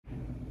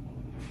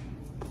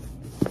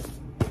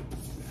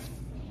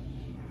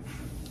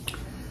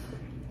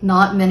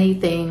Not many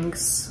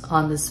things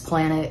on this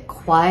planet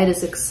quite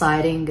as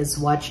exciting as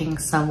watching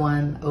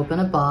someone open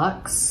a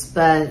box,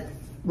 but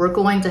we're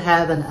going to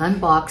have an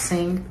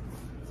unboxing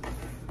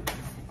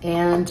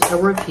and a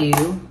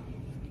review.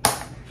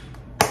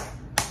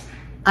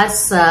 I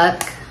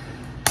suck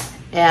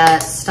at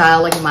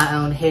styling my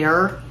own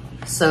hair,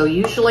 so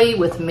usually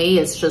with me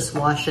it's just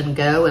wash and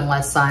go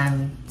unless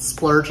I'm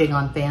splurging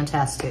on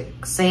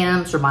Fantastic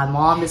Sam's or my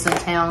mom is in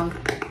town.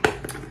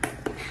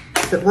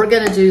 But we're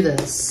gonna do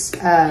this.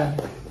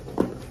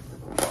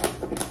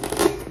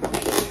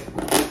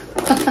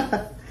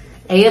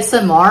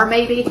 ASMR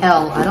maybe?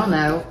 Hell, I don't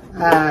know.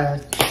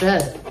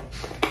 Shit.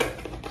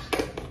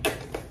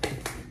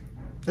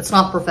 It's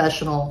not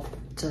professional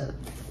to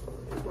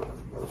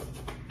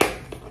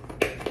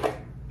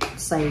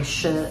say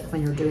shit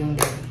when you're doing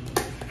the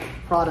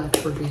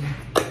product review.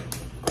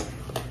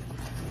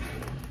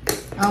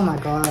 Oh my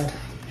God.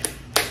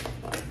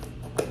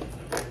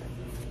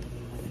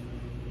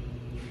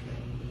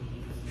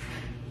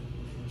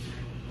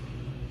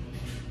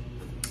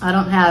 I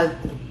don't have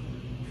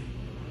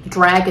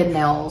dragon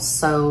nails,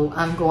 so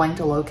I'm going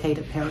to locate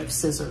a pair of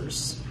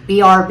scissors.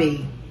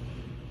 BRB.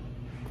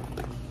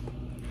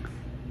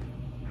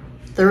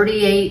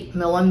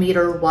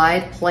 38mm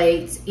wide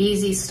plates,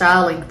 easy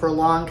styling for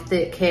long,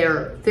 thick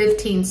hair.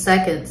 15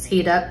 seconds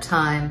heat up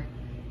time.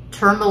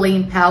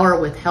 Tourmaline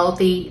power with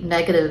healthy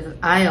negative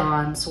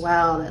ions.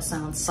 Wow, that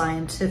sounds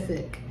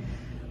scientific.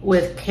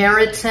 With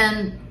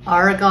keratin,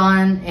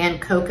 argan,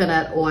 and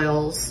coconut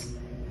oils.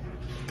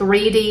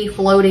 3D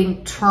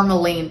floating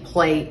tourmaline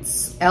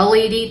plates,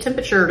 LED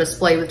temperature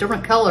display with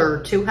different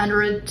color,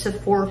 200 to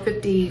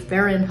 450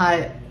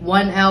 Fahrenheit,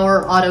 1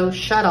 hour auto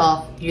shut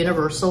off,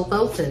 universal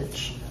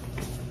voltage.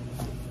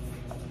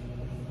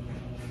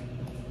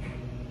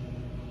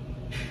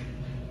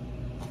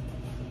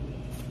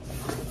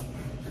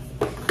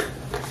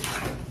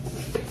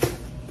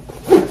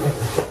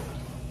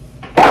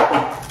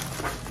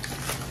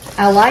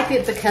 I like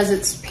it because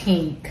it's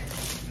pink.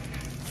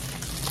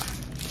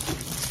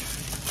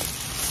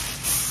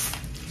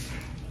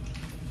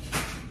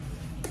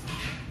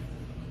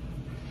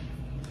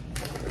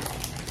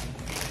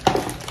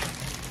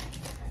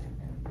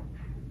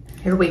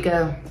 Here we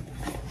go.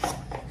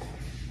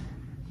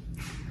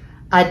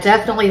 I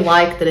definitely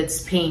like that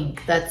it's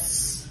pink.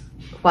 That's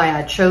why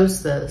I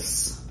chose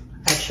this.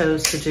 I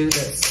chose to do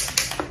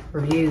this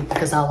review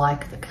because I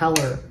like the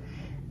color.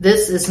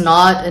 This is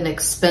not an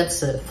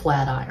expensive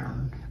flat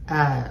iron.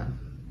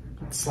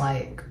 It's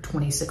like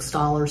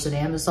 $26 at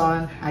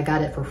Amazon. I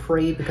got it for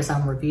free because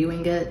I'm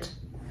reviewing it.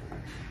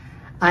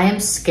 I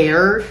am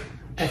scared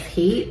of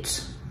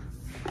heat.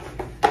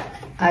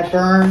 I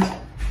burned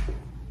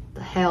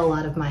the hell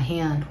out of my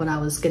hand when I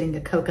was getting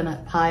a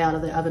coconut pie out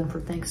of the oven for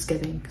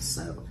Thanksgiving.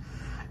 So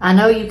I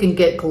know you can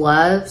get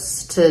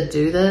gloves to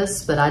do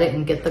this, but I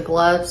didn't get the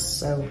gloves,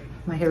 so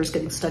my hair is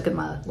getting stuck in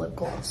my lip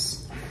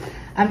gloss.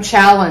 I'm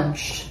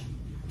challenged.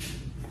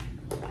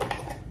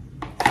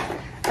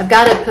 I've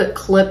got to put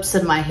clips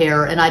in my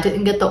hair, and I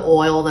didn't get the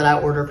oil that I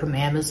ordered from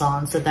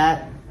Amazon, so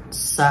that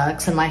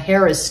sucks, and my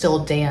hair is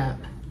still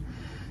damp.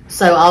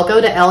 So I'll go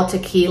to El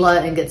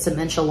Tequila and get some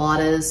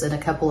enchiladas and a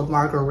couple of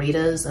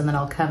margaritas, and then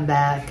I'll come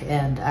back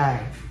and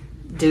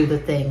do the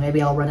thing.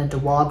 Maybe I'll run into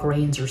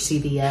Walgreens or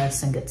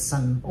CVS and get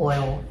some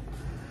oil,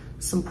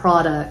 some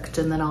product,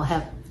 and then I'll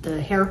have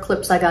the hair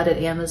clips I got at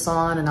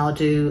Amazon, and I'll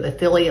do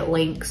affiliate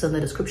links in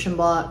the description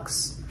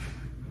box.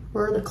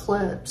 Where are the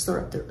clips? They're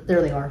up there.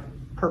 There they are,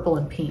 purple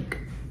and pink.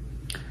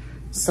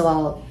 So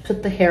I'll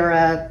put the hair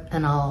up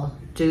and I'll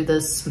do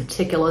this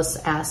meticulous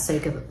ass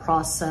sake of a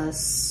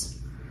process.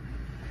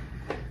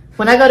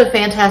 When I go to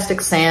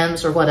Fantastic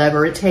Sam's or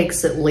whatever, it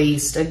takes at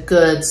least a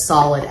good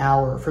solid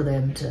hour for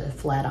them to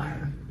flat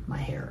iron my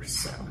hair.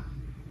 So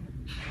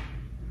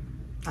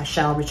I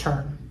shall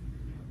return.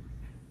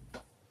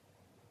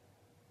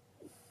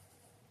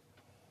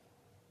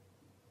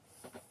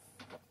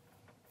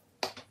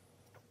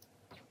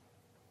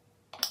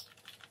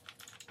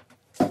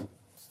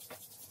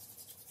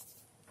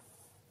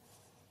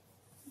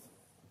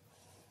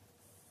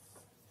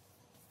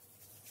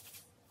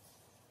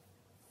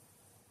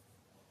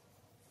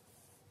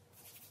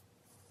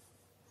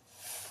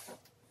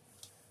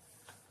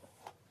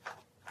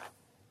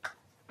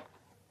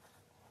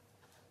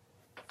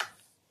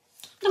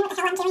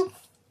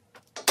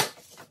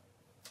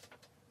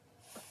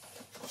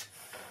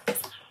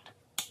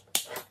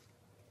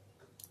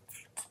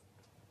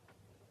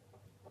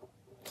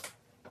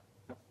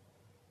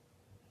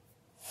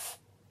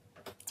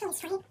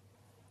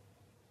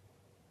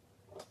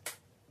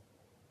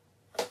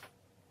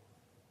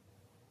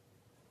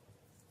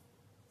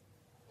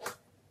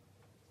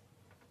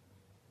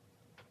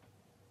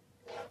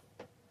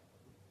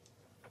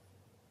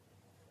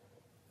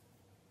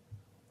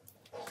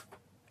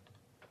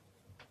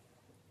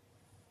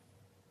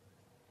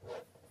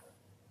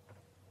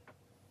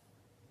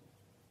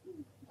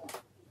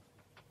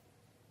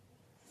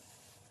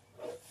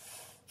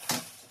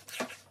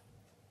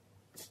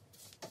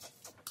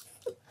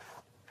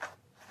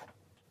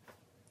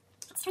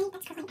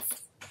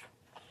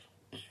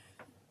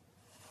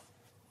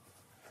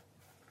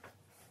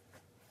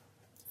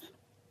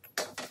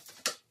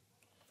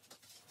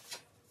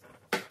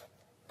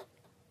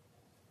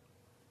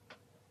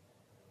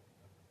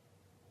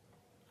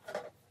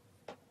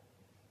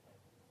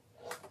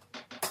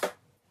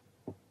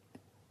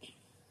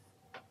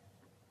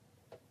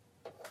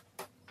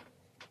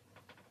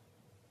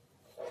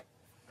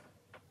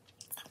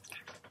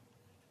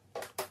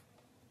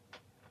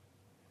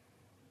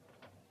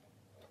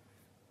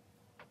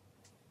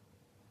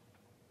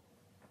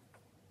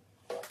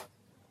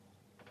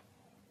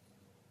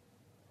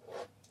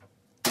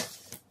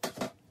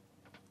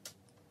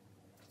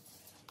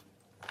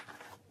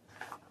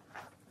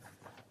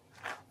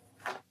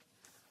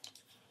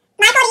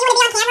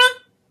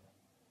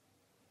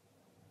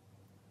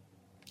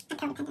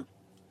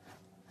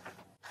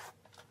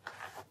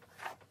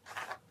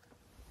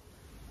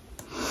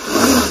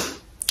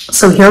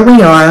 So here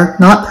we are,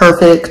 not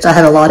perfect. I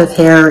have a lot of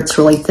hair. It's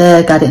really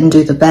thick. I didn't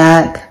do the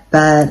back,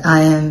 but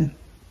I am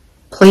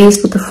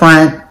pleased with the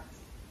front.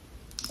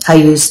 I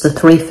used the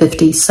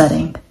 350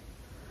 setting.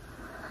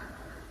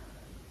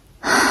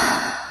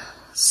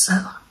 So,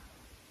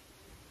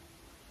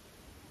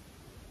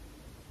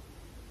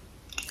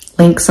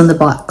 links in the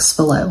box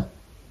below.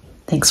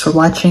 Thanks for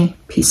watching.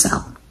 Peace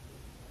out.